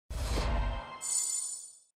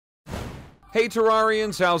Hey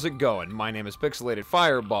Terrarians, how's it going? My name is Pixelated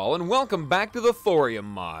Fireball, and welcome back to the Thorium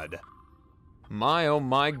Mod. My oh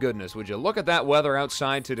my goodness, would you look at that weather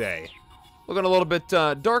outside today. Looking a little bit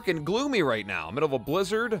dark and gloomy right now. Middle of a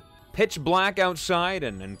blizzard, pitch black outside,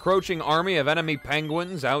 an encroaching army of enemy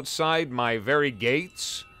penguins outside my very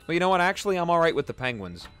gates. Well, you know what, actually I'm alright with the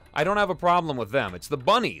penguins. I don't have a problem with them. It's the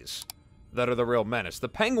bunnies that are the real menace. The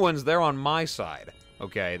penguins, they're on my side.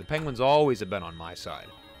 Okay, the penguins always have been on my side.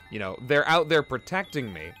 You know, they're out there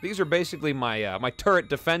protecting me. These are basically my my turret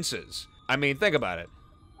defenses. I mean, think about it.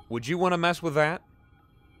 Would you want to mess with that?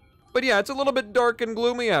 But yeah, it's a little bit dark and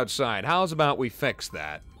gloomy outside. How's about we fix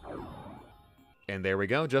that? And there we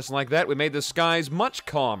go. Just like that, we made the skies much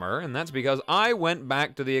calmer, and that's because I went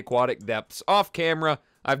back to the aquatic depths off camera.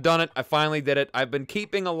 I've done it. I finally did it. I've been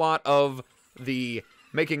keeping a lot of the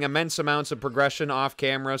making immense amounts of progression off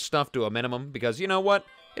camera stuff to a minimum, because you know what?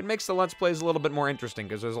 It makes the Let's Plays a little bit more interesting,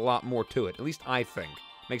 because there's a lot more to it. At least I think.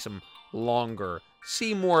 Makes them longer.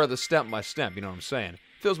 See more of the step-by-step, you know what I'm saying?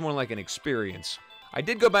 Feels more like an experience. I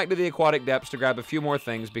did go back to the aquatic depths to grab a few more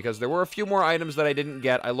things, because there were a few more items that I didn't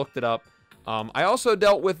get. I looked it up. I also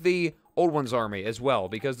dealt with the Old Ones army as well,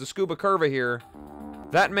 because the Scuba Curva here,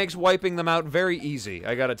 that makes wiping them out very easy,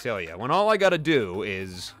 I gotta tell you. When all I gotta do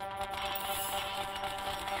is...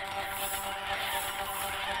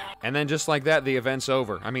 and then just like that, the event's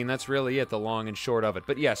over. I mean, that's really it, the long and short of it.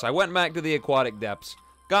 But yes, I went back to the aquatic depths,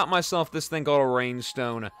 got myself this thing called a rain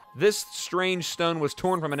stone. This strange stone was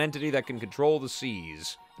torn from an entity that can control the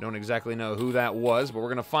seas. I don't exactly know who that was, but we're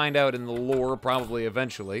gonna find out in the lore probably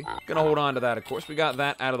eventually. Gonna hold on to that, of course. We got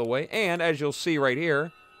that out of the way, and as you'll see right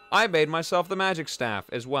here, I made myself the magic staff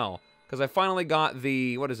as well. Because I finally got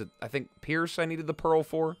the, what is it, I think Pierce I needed the pearl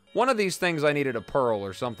for? One of these things I needed a pearl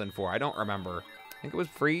or something for, I don't remember. I think it was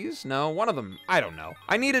Freeze? No, one of them. I don't know.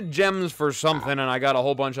 I needed gems for something, and I got a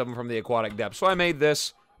whole bunch of them from the aquatic depths. So I made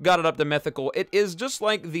this, got it up to mythical. It is just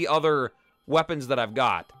like the other weapons that I've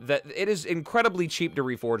got, that it is incredibly cheap to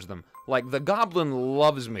reforge them. Like, the Goblin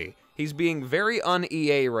loves me. He's being very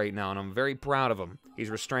un-EA right now, and I'm very proud of him. He's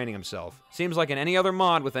restraining himself. Seems like in any other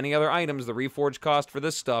mod with any other items, the reforge cost for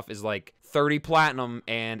this stuff is like 30 platinum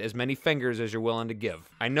and as many fingers as you're willing to give.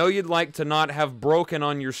 I know you'd like to not have broken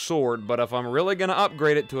on your sword, but if I'm really gonna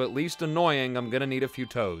upgrade it to at least annoying, I'm gonna need a few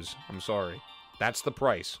toes. I'm sorry. That's the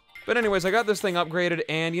price. But anyways, I got this thing upgraded,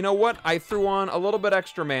 and you know what? I threw on a little bit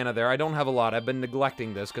extra mana there. I don't have a lot. I've been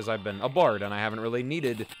neglecting this because I've been a bard, and I haven't really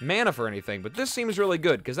needed mana for anything. But this seems really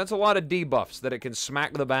good, because that's a lot of debuffs that it can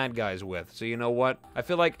smack the bad guys with. So you know what? I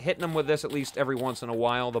feel like hitting them with this at least every once in a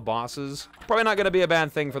while, the bosses, probably not going to be a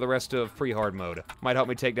bad thing for the rest of pre-hard mode. Might help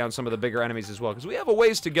me take down some of the bigger enemies as well, because we have a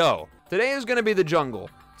ways to go. Today is going to be the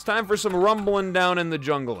jungle. It's time for some rumbling down in the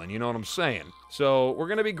jungle, and you know what I'm saying. So, we're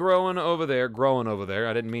gonna be growing over there.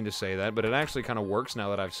 I didn't mean to say that, but it actually kind of works now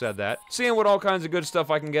that I've said that. Seeing what all kinds of good stuff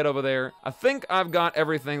I can get over there. I think I've got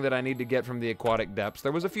everything that I need to get from the aquatic depths.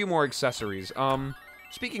 There was a few more accessories.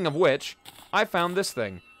 Speaking of which, I found this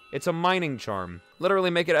thing. It's a mining charm. Literally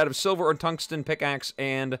make it out of silver or tungsten pickaxe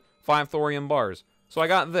and 5 thorium bars. So I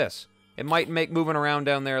got this. It might make moving around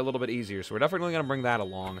down there a little bit easier, so we're definitely going to bring that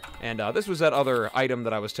along. And this was that other item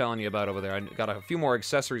that I was telling you about over there. I got a few more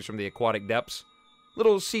accessories from the aquatic depths.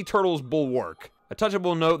 Little sea turtle's bulwark. A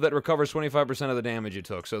touchable note that recovers 25% of the damage you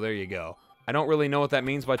took, so there you go. I don't really know what that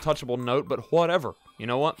means by touchable note, but whatever. You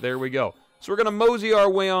know what? There we go. So we're going to mosey our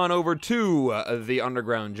way on over to the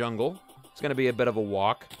underground jungle. It's going to be a bit of a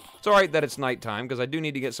walk. It's alright that it's nighttime, because I do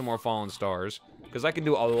need to get some more fallen stars. Because I can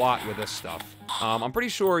do a lot with this stuff. I'm pretty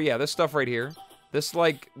sure, yeah, this stuff right here. This,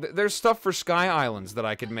 like, there's stuff for Sky Islands that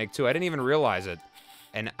I could make, too. I didn't even realize it.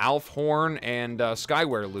 An Alf Horn and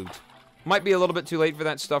Skyware loot. Might be a little bit too late for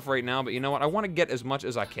that stuff right now, but you know what? I want to get as much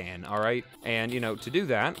as I can, alright? And, you know, to do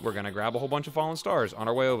that, we're going to grab a whole bunch of fallen stars on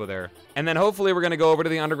our way over there. And then hopefully we're going to go over to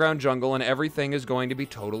the underground jungle and everything is going to be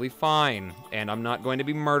totally fine. And I'm not going to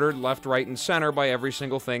be murdered left, right, and center by every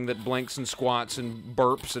single thing that blinks and squats and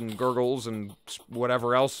burps and gurgles and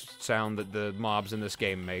whatever else sound that the mobs in this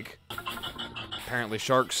game make. Apparently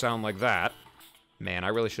sharks sound like that. Man, I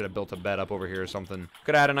really should have built a bed up over here or something.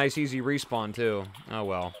 Could have had a nice easy respawn, too. Oh,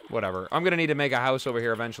 well, whatever. I'm gonna need to make a house over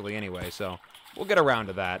here eventually anyway, so we'll get around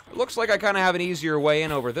to that. It looks like I kind of have an easier way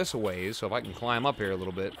in over this ways, so if I can climb up here a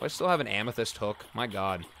little bit. Do I still have an amethyst hook? My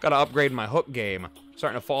god. Gotta upgrade my hook game.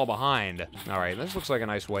 Starting to fall behind. Alright, this looks like a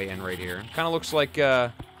nice way in right here. Kind of looks like,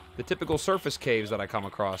 the typical surface caves that I come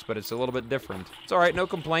across, but it's a little bit different. It's alright, no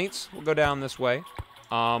complaints. We'll go down this way.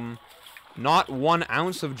 Not 1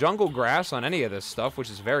 ounce of jungle grass on any of this stuff, which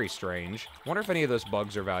is very strange. Wonder if any of those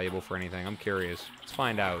bugs are valuable for anything. I'm curious. Let's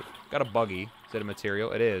find out. Got a buggy. Is it a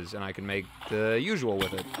material? It is, and I can make the usual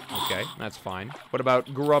with it. Okay, that's fine. What about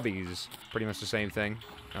grubbies? Pretty much the same thing.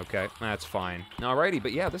 Okay, that's fine. Alrighty,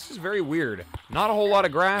 but yeah, this is very weird. Not a whole lot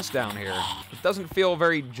of grass down here. It doesn't feel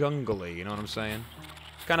very jungly, you know what I'm saying?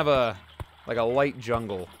 It's kind of like a light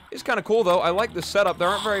jungle. It's kind of cool, though. I like the setup. There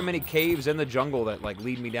aren't very many caves in the jungle that, like,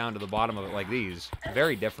 lead me down to the bottom of it like these.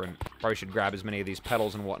 Very different. Probably should grab as many of these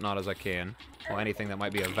petals and whatnot as I can. Well, anything that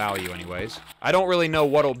might be of value, anyways. I don't really know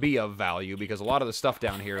what'll be of value, because a lot of the stuff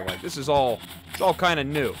down here, like, this is all, it's all kind of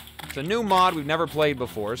new. It's a new mod we've never played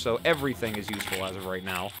before, so everything is useful as of right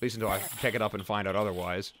now. At least until I pick it up and find out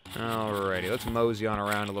otherwise. Alrighty, let's mosey on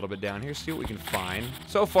around a little bit down here, see what we can find.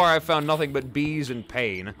 So far, I've found nothing but bees and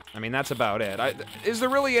pain. I mean, that's about it. Is there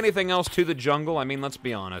really anything else to the jungle? I mean, let's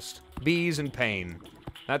be honest. Bees and pain.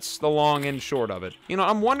 That's the long and short of it. You know,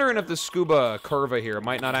 I'm wondering if the scuba curva here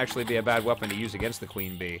might not actually be a bad weapon to use against the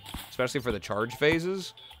queen bee. Especially for the charge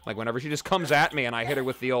phases. Like, whenever she just comes at me and I hit her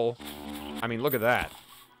with the old... I mean, look at that.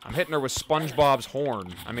 I'm hitting her with SpongeBob's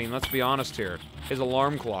horn. I mean, let's be honest here. His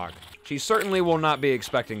alarm clock. She certainly will not be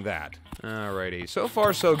expecting that. Alrighty. So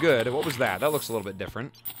far, so good. What was that? That looks a little bit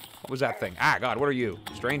different. What was that thing? Ah, God, what are you?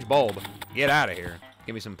 Strange bulb. Get out of here.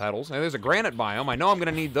 Give me some petals. Hey, there's a granite biome. I know I'm going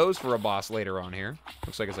to need those for a boss later on here.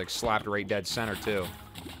 Looks like it's, like, slapped right dead center, too.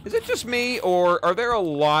 Is it just me, or are there a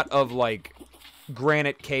lot of, like,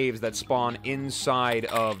 granite caves that spawn inside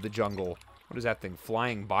of the jungle? What is that thing?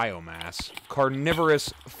 Flying biomass.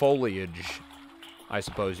 Carnivorous foliage, I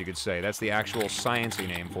suppose you could say. That's the actual sciencey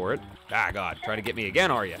name for it. Ah, God. Trying to get me again,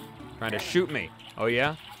 are you? Trying to shoot me. Oh,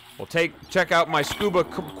 yeah? Well, check out my scuba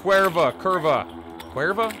curva.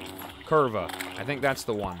 Curva. I think that's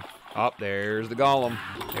the one. Oh, there's the golem.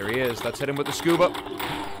 There he is. Let's hit him with the scuba.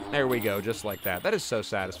 There we go, just like that. That is so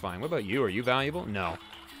satisfying. What about you? Are you valuable? No.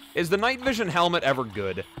 Is the night vision helmet ever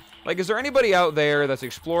good? Like, is there anybody out there that's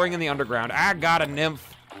exploring in the underground? Ah, got a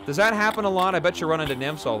nymph. Does that happen a lot? I bet you run into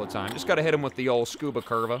nymphs all the time. Just gotta hit him with the old scuba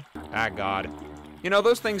curva. Ah, God. You know,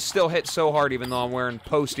 those things still hit so hard even though I'm wearing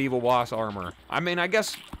post-Evil Boss armor. I mean, I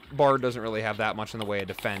guess Bard doesn't really have that much in the way of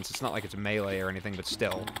defense. It's not like it's melee or anything, but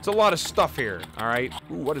still. It's a lot of stuff here, alright?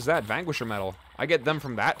 Ooh, what is that? Vanquisher metal. I get them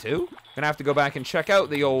from that, too? Gonna have to go back and check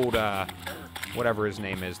out the old, whatever his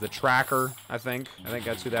name is. The Tracker, I think. I think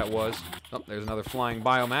that's who that was. Oh, there's another flying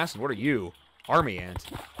biomass. And what are you? Army ant.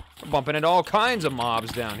 I'm bumping into all kinds of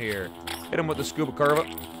mobs down here. Hit him with the scuba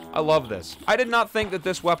curva. I love this. I did not think that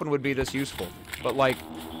this weapon would be this useful. But, like,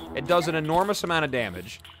 it does an enormous amount of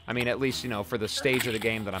damage. I mean, at least, you know, for the stage of the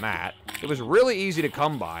game that I'm at. It was really easy to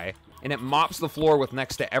come by, and it mops the floor with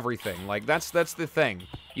next to everything. Like, that's the thing.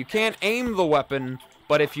 You can't aim the weapon,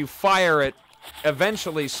 but if you fire it,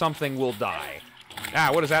 eventually something will die. Ah,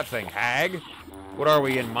 what is that thing? Hag? What are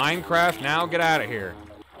we, in Minecraft now? Get out of here.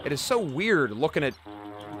 It is so weird looking at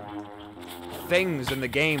things in the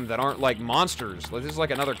game that aren't like monsters. This is like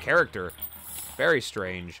another character. Very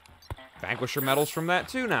strange. Vanquisher medals from that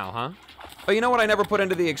too now, huh? Oh, you know what I never put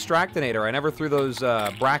into the extractinator? I never threw those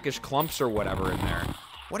brackish clumps or whatever in there.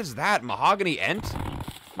 What is that? Mahogany Ent?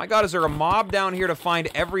 My God, is there a mob down here to find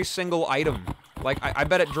every single item? Like, I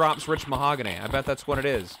bet it drops rich mahogany. I bet that's what it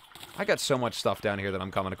is. I got so much stuff down here that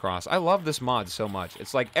I'm coming across. I love this mod so much.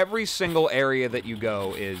 It's like every single area that you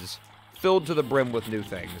go is filled to the brim with new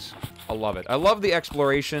things. I love it. I love the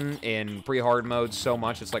exploration in pre-hard mode so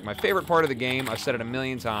much. It's like my favorite part of the game. I've said it a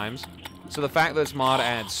million times. So the fact that this mod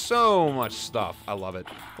adds so much stuff, I love it.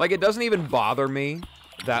 Like, it doesn't even bother me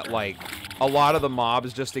that, like, a lot of the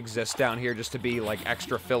mobs just exist down here just to be, like,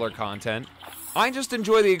 extra filler content. I just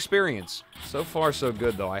enjoy the experience. So far, so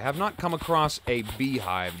good, though. I have not come across a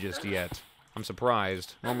beehive just yet. I'm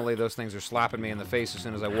surprised. Normally, those things are slapping me in the face as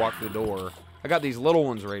soon as I walk through the door. I got these little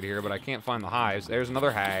ones right here, but I can't find the hives. There's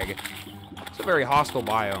another hag. It's a very hostile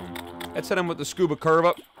biome. Let's hit him with the scuba curve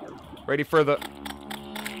up. Ready for the...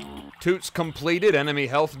 Toots completed, enemy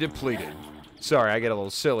health depleted. Sorry, I get a little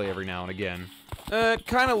silly every now and again. It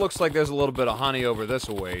kind of looks like there's a little bit of honey over this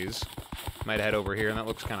a ways. Might head over here, and that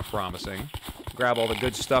looks kind of promising. Grab all the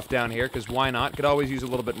good stuff down here, because why not? Could always use a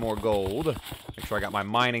little bit more gold. Make sure I got my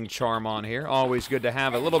mining charm on here. Always good to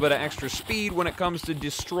have a little bit of extra speed when it comes to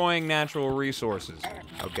destroying natural resources.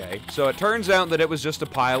 Okay, so it turns out that it was just a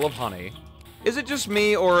pile of honey. Is it just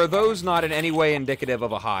me, or are those not in any way indicative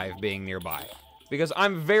of a hive being nearby? Because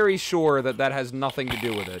I'm very sure that that has nothing to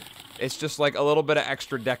do with it. It's just like a little bit of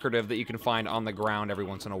extra decorative that you can find on the ground every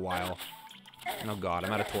once in a while. Oh God,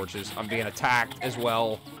 I'm out of torches. I'm being attacked as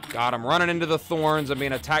well. God, I'm running into the thorns. I'm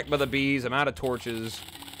being attacked by the bees. I'm out of torches.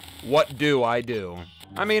 What do I do?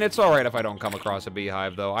 I mean, it's alright if I don't come across a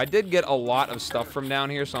beehive, though. I did get a lot of stuff from down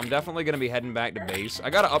here, so I'm definitely going to be heading back to base. I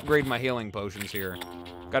got to upgrade my healing potions here.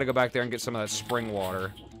 Got to go back there and get some of that spring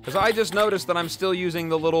water. Because I just noticed that I'm still using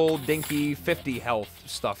the little dinky 50 health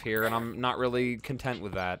stuff here, and I'm not really content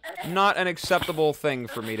with that. Not an acceptable thing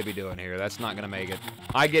for me to be doing here. That's not going to make it.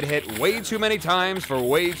 I get hit way too many times for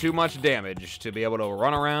way too much damage to be able to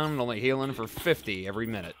run around only healing for 50 every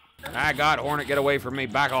minute. Ah, God, Hornet, get away from me.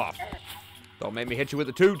 Back off. Don't make me hit you with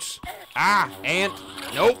the toots. Ah, ant.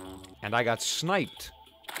 Nope. And I got sniped.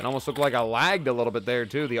 It almost looked like I lagged a little bit there,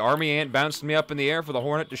 too. The army ant bounced me up in the air for the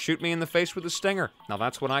Hornet to shoot me in the face with a stinger. Now,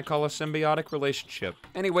 that's what I call a symbiotic relationship.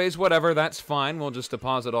 Anyways, whatever, that's fine. We'll just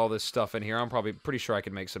deposit all this stuff in here. I'm probably pretty sure I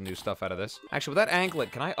can make some new stuff out of this. Actually, with that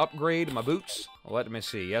anklet, can I upgrade my boots? Well, let me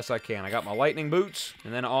see. Yes, I can. I got my lightning boots,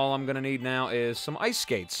 and then all I'm going to need now is some ice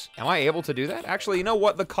skates. Am I able to do that? Actually, you know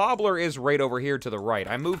what? The cobbler is right over here to the right.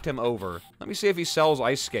 I moved him over. Let me see if he sells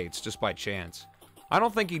ice skates, just by chance. I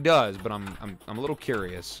don't think he does, but I'm a little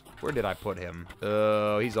curious. Where did I put him?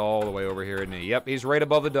 Oh, he's all the way over here, isn't he? Yep, he's right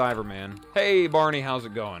above the diver, man. Hey, Barney, how's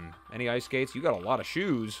it going? Any ice skates? You got a lot of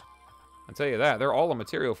shoes. I'll tell you that. They're all a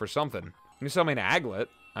material for something. You can sell me an aglet.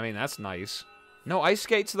 I mean, that's nice. No ice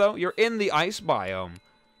skates, though? You're in the ice biome.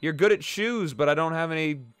 You're good at shoes, but I don't have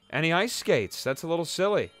any ice skates. That's a little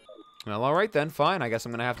silly. Well, all right then. Fine. I guess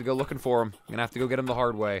I'm going to have to go looking for them. I'm going to have to go get them the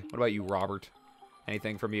hard way. What about you, Robert?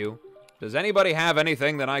 Anything from you? Does anybody have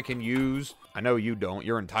anything that I can use? I know you don't.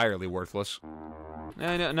 You're entirely worthless.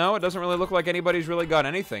 No, it doesn't really look like anybody's really got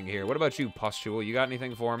anything here. What about you, Pustule? You got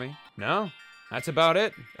anything for me? No? That's about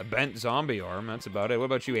it. A bent zombie arm. That's about it. What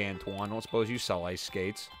about you, Antoine? I don't suppose you sell ice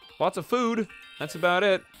skates. Lots of food. That's about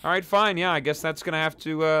it. All right, fine. Yeah, I guess that's going to have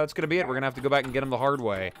to, that's going to be it. We're going to have to go back and get them the hard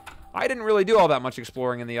way. I didn't really do all that much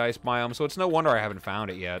exploring in the ice biome, so it's no wonder I haven't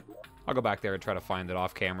found it yet. I'll go back there and try to find it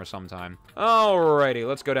off camera sometime. Alrighty,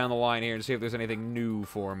 let's go down the line here and see if there's anything new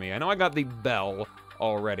for me. I know I got the bell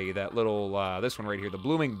already, that little, this one right here, the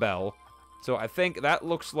blooming bell. So I think that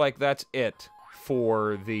looks like that's it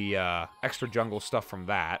for the extra jungle stuff from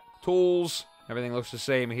that. Tools, everything looks the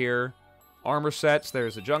same here. Armor sets,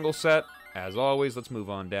 there's the jungle set. As always, let's move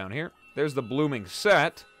on down here. There's the blooming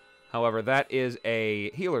set. However, that is a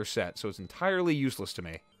healer set, so it's entirely useless to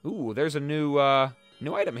me. Ooh, there's a new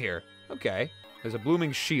item here. Okay. There's a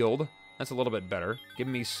blooming shield. That's a little bit better. Give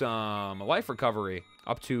me some life recovery.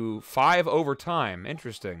 Up to 5 over time.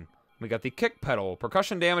 Interesting. We got the kick pedal.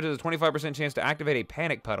 Percussion damage has a 25% chance to activate a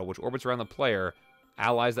panic pedal, which orbits around the player.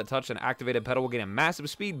 Allies that touch an activated pedal will gain a massive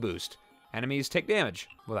speed boost. Enemies take damage.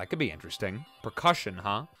 Well, that could be interesting. Percussion,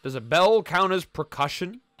 huh? Does a bell count as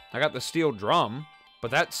percussion? I got the steel drum,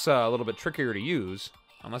 but that's a little bit trickier to use.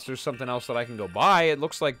 Unless there's something else that I can go buy, it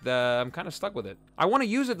looks like I'm kind of stuck with it. I want to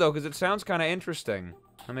use it, though, because it sounds kind of interesting.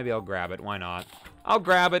 Well, maybe I'll grab it. Why not? I'll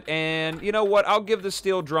grab it, and you know what? I'll give the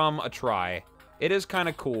steel drum a try. It is kind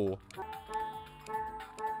of cool.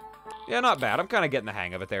 Yeah, not bad. I'm kind of getting the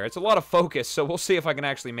hang of it there. It's a lot of focus, so we'll see if I can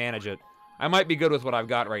actually manage it. I might be good with what I've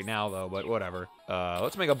got right now, though, but whatever.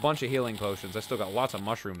 Let's make a bunch of healing potions. I still got lots of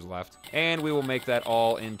mushrooms left. And we will make that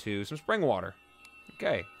all into some spring water.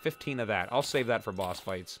 Okay, 15 of that. I'll save that for boss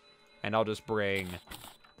fights. And I'll just bring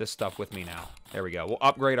this stuff with me now. There we go. We'll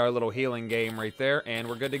upgrade our little healing game right there, and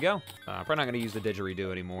we're good to go. Probably not going to use the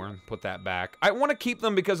didgeridoo anymore. Put that back. I want to keep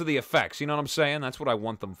them because of the effects. You know what I'm saying? That's what I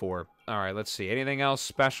want them for. All right, let's see. Anything else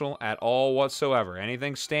special at all whatsoever?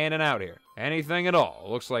 Anything standing out here? Anything at all?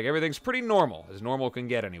 Looks like everything's pretty normal, as normal can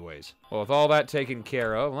get anyways. Well, with all that taken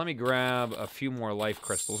care of, let me grab a few more life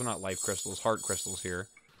crystals. Or not life crystals, heart crystals here.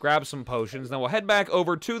 Grab some potions, then we'll head back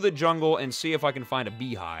over to the jungle and see if I can find a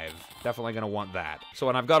beehive. Definitely going to want that. So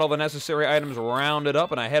when I've got all the necessary items rounded up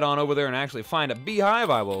and I head on over there and actually find a beehive,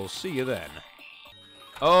 I will see you then.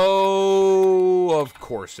 Oh, of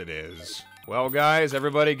course it is. Well, guys,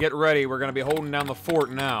 everybody get ready. We're going to be holding down the fort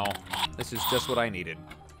now. This is just what I needed.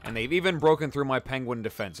 And they've even broken through my penguin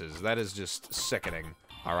defenses. That is just sickening.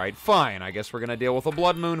 All right, fine. I guess we're going to deal with the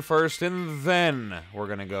blood moon first, and then we're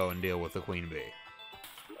going to go and deal with the queen bee.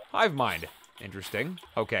 Hive mind. Interesting.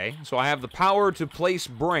 Okay, so I have the power to place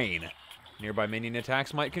brain. Nearby minion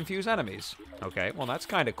attacks might confuse enemies. Okay, well, that's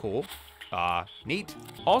kind of cool. Neat.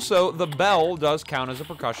 Also, the bell does count as a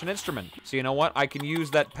percussion instrument. So you know what? I can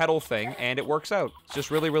use that pedal thing, and it works out. It's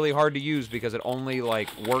just really, really hard to use because it only, like,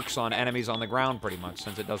 works on enemies on the ground pretty much,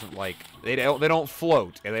 since it doesn't, like, they don't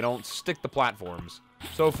float, and they don't stick to platforms.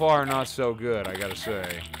 So far, not so good, I gotta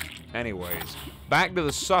say. Anyways, back to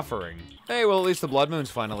the suffering. Hey, well, at least the blood moon's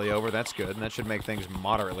finally over. That's good, and that should make things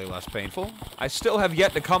moderately less painful. I still have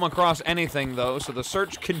yet to come across anything, though, so the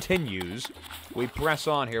search continues. We press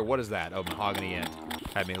on here. What is that? Oh, mahogany ant.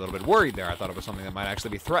 Had me a little bit worried there. I thought it was something that might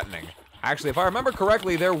actually be threatening. Actually, if I remember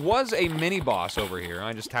correctly, there was a mini-boss over here.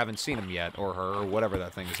 I just haven't seen him yet, or her, or whatever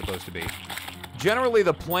that thing is supposed to be. Generally,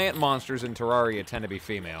 the plant monsters in Terraria tend to be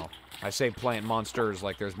female. I say plant monsters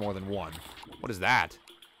like there's more than one. What is that?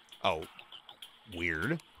 Oh.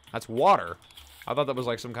 Weird. That's water. I thought that was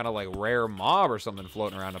like some kind of like rare mob or something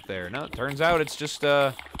floating around up there. No, it turns out it's just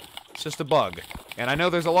a bug. And I know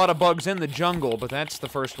there's a lot of bugs in the jungle, but that's the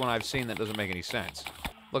first one I've seen that doesn't make any sense.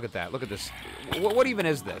 Look at that. Look at this. What even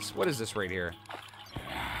is this? What is this right here?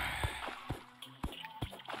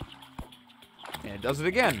 And it does it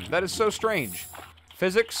again. That is so strange.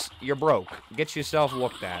 Physics, you're broke. Get yourself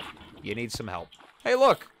looked at. You need some help. Hey,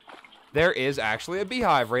 look. There is actually a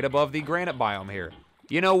beehive right above the granite biome here.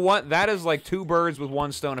 You know what? That is like 2 birds with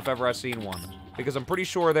 1 stone if ever I've seen one. Because I'm pretty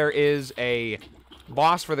sure there is a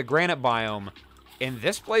boss for the granite biome. In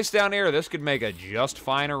this place down here, this could make a just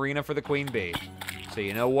fine arena for the queen bee. So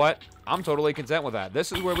you know what? I'm totally content with that.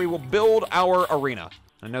 This is where we will build our arena.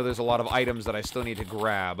 I know there's a lot of items that I still need to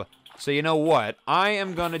grab. So you know what? I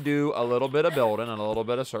am going to do a little bit of building and a little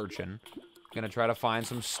bit of searching. Going to try to find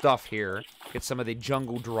some stuff here. Get some of the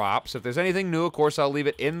jungle drops. If there's anything new, of course, I'll leave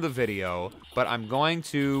it in the video. But I'm going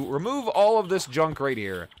to remove all of this junk right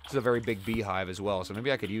here. This is a very big beehive as well, so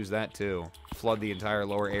maybe I could use that too. Flood the entire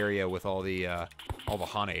lower area with all the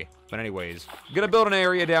honey. But anyways, I'm going to build an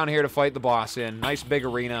area down here to fight the boss in. Nice big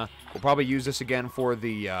arena. We'll probably use this again for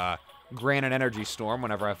the Granite Energy Storm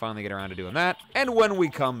whenever I finally get around to doing that. And when we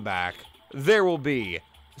come back, there will be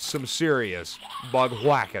some serious bug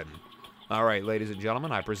whacking. All right, ladies and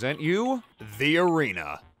gentlemen, I present you the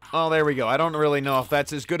arena. Oh, there we go. I don't really know if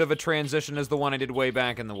that's as good of a transition as the one I did way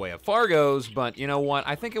back in the Way of Fargo's, but you know what?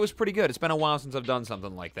 I think it was pretty good. It's been a while since I've done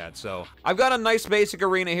something like that, so I've got a nice basic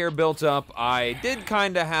arena here built up. I did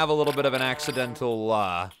kind of have a little bit of an accidental,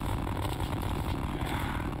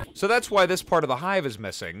 so that's why this part of the hive is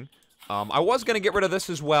missing. I was going to get rid of this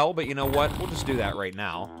as well, but you know what? We'll just do that right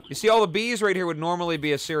now. You see, all the bees right here would normally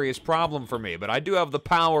be a serious problem for me, but I do have the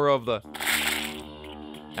power of the...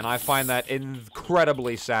 And I find that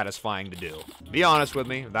incredibly satisfying to do. Be honest with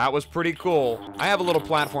me, that was pretty cool. I have a little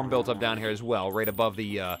platform built up down here as well, right above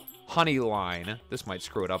the honey line. This might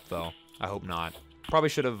screw it up, though. I hope not. Probably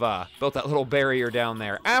should have built that little barrier down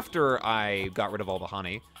there after I got rid of all the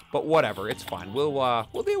honey. But whatever, it's fine. We'll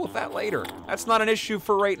deal with that later. That's not an issue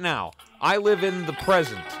for right now. I live in the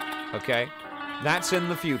present, okay? That's in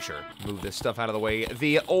the future. Move this stuff out of the way.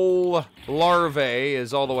 The old larvae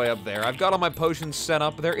is all the way up there. I've got all my potions set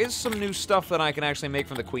up. There is some new stuff that I can actually make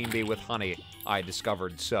from the queen bee with honey, I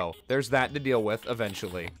discovered. So there's that to deal with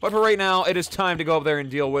eventually. But for right now, it is time to go up there and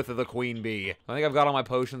deal with the queen bee. I think I've got all my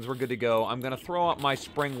potions. We're good to go. I'm going to throw out my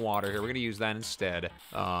spring water here. We're going to use that instead.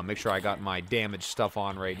 Make sure I got my damaged stuff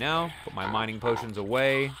on right now. Put my mining potions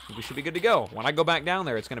away. We should be good to go. When I go back down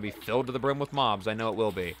there, it's going to be filled to the brim with mobs. I know it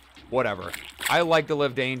will be. Whatever. I like to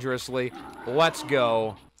live dangerously. Let's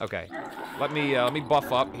go. Okay. Let me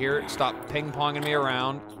buff up here. Stop ping-ponging me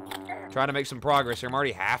around. Trying to make some progress here. I'm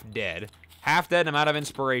already half dead. Half dead and I'm out of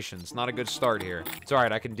inspiration. It's not a good start here. It's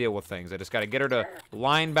alright, I can deal with things. I just gotta get her to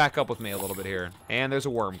line back up with me a little bit here. And there's a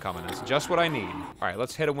worm coming. It's just what I need. Alright,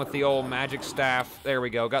 let's hit him with the old magic staff. There we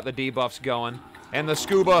go. Got the debuffs going. And the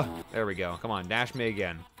scuba. There we go. Come on, dash me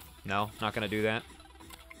again. No, not gonna do that.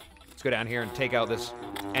 Let's go down here and take out this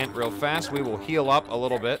ant real fast. We will heal up a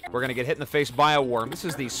little bit. We're going to get hit in the face by a worm. This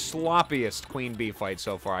is the sloppiest queen bee fight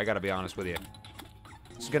so far. I got to be honest with you.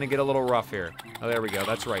 It's going to get a little rough here. Oh, there we go.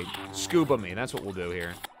 That's right. Scuba me. That's what we'll do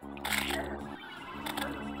here.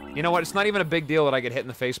 You know what? It's not even a big deal that I get hit in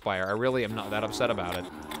the face by her. I really am not that upset about it.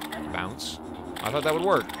 Bounce. I thought that would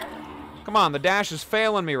work. Come on. The dash is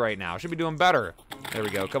failing me right now. Should be doing better. There we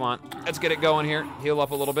go. Come on. Let's get it going here. Heal up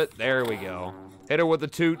a little bit. There we go. Hit her with the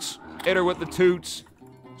toots. Hit her with the toots.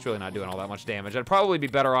 It's really not doing all that much damage. I'd probably be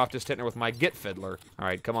better off just hitting her with my Git Fiddler. All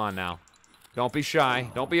right, come on now. Don't be shy.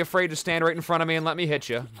 Don't be afraid to stand right in front of me and let me hit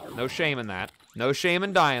you. No shame in that. No shame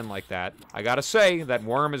in dying like that. I gotta say, that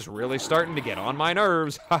worm is really starting to get on my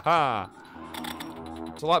nerves. Haha.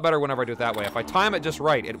 It's a lot better whenever I do it that way. If I time it just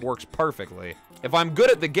right, it works perfectly. If I'm good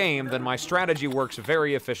at the game, then my strategy works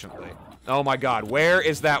very efficiently. Oh my god, where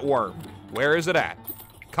is that worm? Where is it at?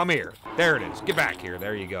 Come here. There it is. Get back here.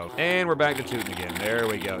 There you go. And we're back to tooting again. There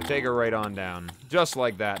we go. Take her right on down. Just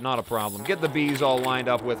like that. Not a problem. Get the bees all lined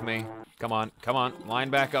up with me. Come on. Come on. Line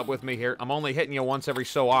back up with me here. I'm only hitting you once every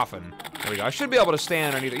so often. There we go. I should be able to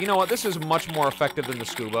stand underneath it. You know what? This is much more effective than the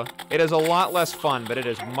scuba. It is a lot less fun, but it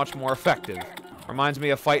is much more effective. Reminds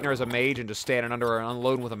me of fighting her as a mage and just standing under her and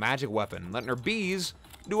unloading with a magic weapon. Letting her bees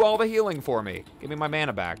do all the healing for me. Give me my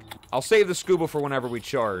mana back. I'll save the scuba for whenever we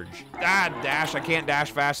charge. Ah, dash. I can't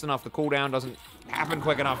dash fast enough. The cooldown doesn't happen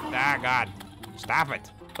quick enough. Ah, God. Stop it.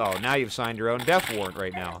 Oh, now you've signed your own death warrant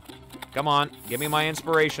right now. Come on. Give me my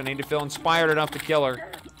inspiration. I need to feel inspired enough to kill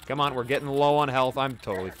her. Come on, we're getting low on health. I'm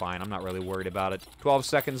totally fine. I'm not really worried about it. 12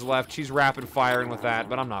 seconds left. She's rapid firing with that,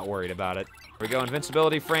 but I'm not worried about it. Here we go.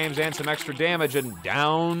 Invincibility frames and some extra damage, and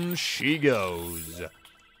down she goes.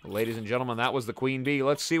 Ladies and gentlemen, that was the Queen Bee.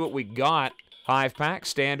 Let's see what we got. Hive Pack,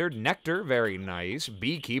 Standard, Nectar, very nice.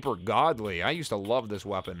 Beekeeper, Godly. I used to love this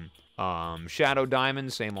weapon. Shadow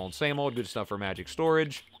Diamond, same old, good stuff for magic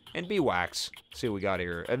storage. And Beewax. See what we got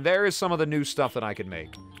here. And there is some of the new stuff that I could make.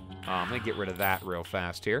 Let me get rid of that real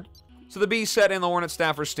fast here. So the bee set and the hornet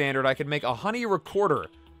staff are standard. I could make a honey recorder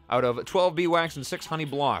out of 12 beewax and 6 honey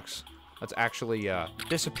blocks. Let's actually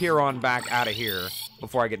disappear on back out of here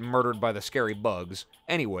before I get murdered by the scary bugs.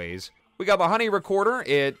 Anyways, we got the honey recorder.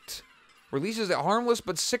 It releases a harmless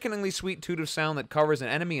but sickeningly sweet toot of sound that covers an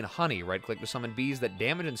enemy in honey. Right-click to summon bees that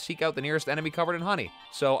damage and seek out the nearest enemy covered in honey.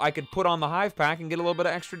 So I could put on the hive pack and get a little bit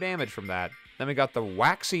of extra damage from that. Then we got the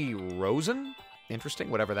waxy rosin. Interesting,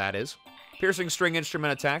 whatever that is. Piercing string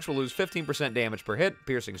instrument attacks will lose 15% damage per hit.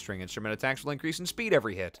 Piercing string instrument attacks will increase in speed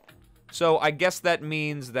every hit. So I guess that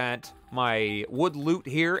means that my wood loot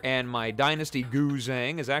here and my dynasty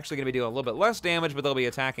Guzang is actually going to be doing a little bit less damage, but they'll be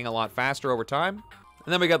attacking a lot faster over time.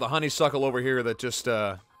 And then we got the honeysuckle over here that just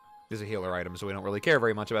is a healer item, so we don't really care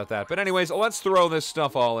very much about that. But anyways, let's throw this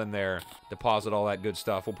stuff all in there. Deposit all that good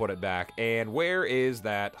stuff. We'll put it back. And where is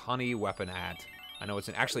that honey weapon at? I know it's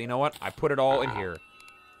in... Actually, you know what? I put it all in here.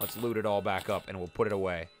 Let's loot it all back up, and we'll put it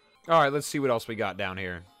away. All right, let's see what else we got down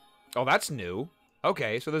here. Oh, that's new.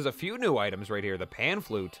 Okay, so there's a few new items right here. The pan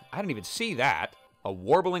flute. I didn't even see that. A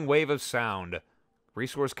warbling wave of sound.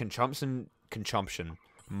 Resource consumption.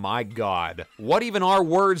 My God. What even are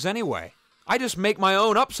words anyway? I just make my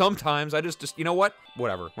own up sometimes. I just you know what?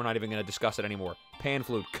 Whatever. We're not even going to discuss it anymore. Pan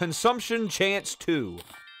flute. Consumption chance 2.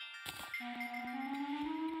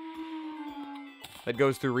 That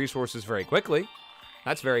goes through resources very quickly.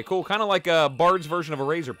 That's very cool. Kind of like a Bard's version of a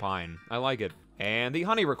Razor Pine. I like it. And the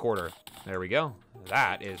honey recorder. There we go.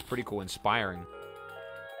 That is pretty cool, inspiring.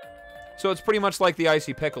 So it's pretty much like the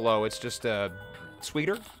Icy Piccolo. It's just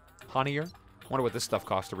sweeter, honeyer. Wonder what this stuff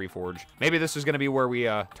costs to reforge. Maybe this is going to be where we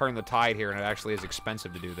turn the tide here, and it actually is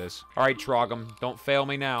expensive to do this. All right, Trogum, don't fail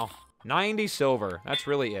me now. 90 silver. That's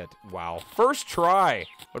really it. Wow. First try.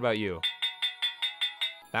 What about you?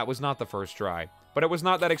 That was not the first try. But it was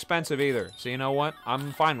not that expensive either. So you know what?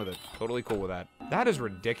 I'm fine with it. Totally cool with that. That is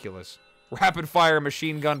ridiculous. Rapid fire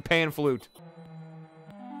machine gun pan flute.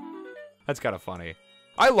 That's kind of funny.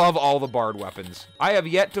 I love all the bard weapons. I have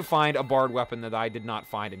yet to find a bard weapon that I did not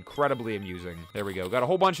find incredibly amusing. There we go. Got a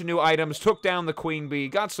whole bunch of new items. Took down the queen bee.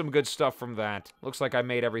 Got some good stuff from that. Looks like I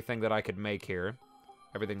made everything that I could make here.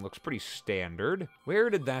 Everything looks pretty standard. Where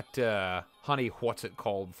did that honey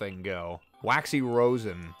what's-it-called thing go? Waxy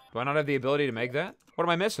rosin. Do I not have the ability to make that? What am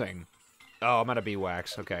I missing? Oh, I'm out of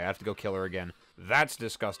beewax. Okay, I have to go kill her again. That's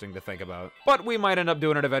disgusting to think about. But we might end up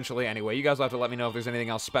doing it eventually anyway. You guys will have to let me know if there's anything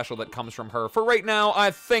else special that comes from her. For right now, I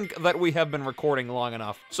think that we have been recording long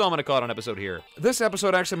enough, so I'm going to call it an episode here. This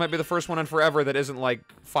episode actually might be the first one in forever that isn't like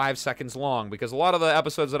 5 seconds long, because a lot of the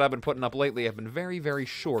episodes that I've been putting up lately have been very, very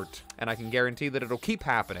short, and I can guarantee that it'll keep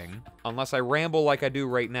happening. Unless I ramble like I do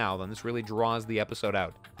right now, then this really draws the episode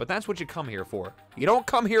out. But that's what you come here for. You don't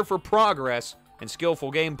come here for progress and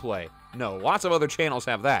skillful gameplay. No, lots of other channels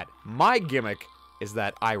have that. My gimmick is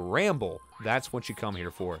that I ramble. That's what you come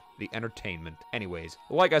here for, the entertainment. Anyways,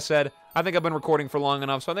 like I said, I think I've been recording for long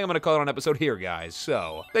enough, so I think I'm going to call it an episode here, guys.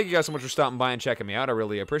 So, thank you guys so much for stopping by and checking me out. I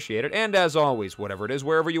really appreciate it. And as always, whatever it is,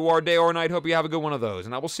 wherever you are, day or night, hope you have a good one of those.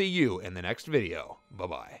 And I will see you in the next video.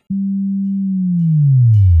 Bye-bye.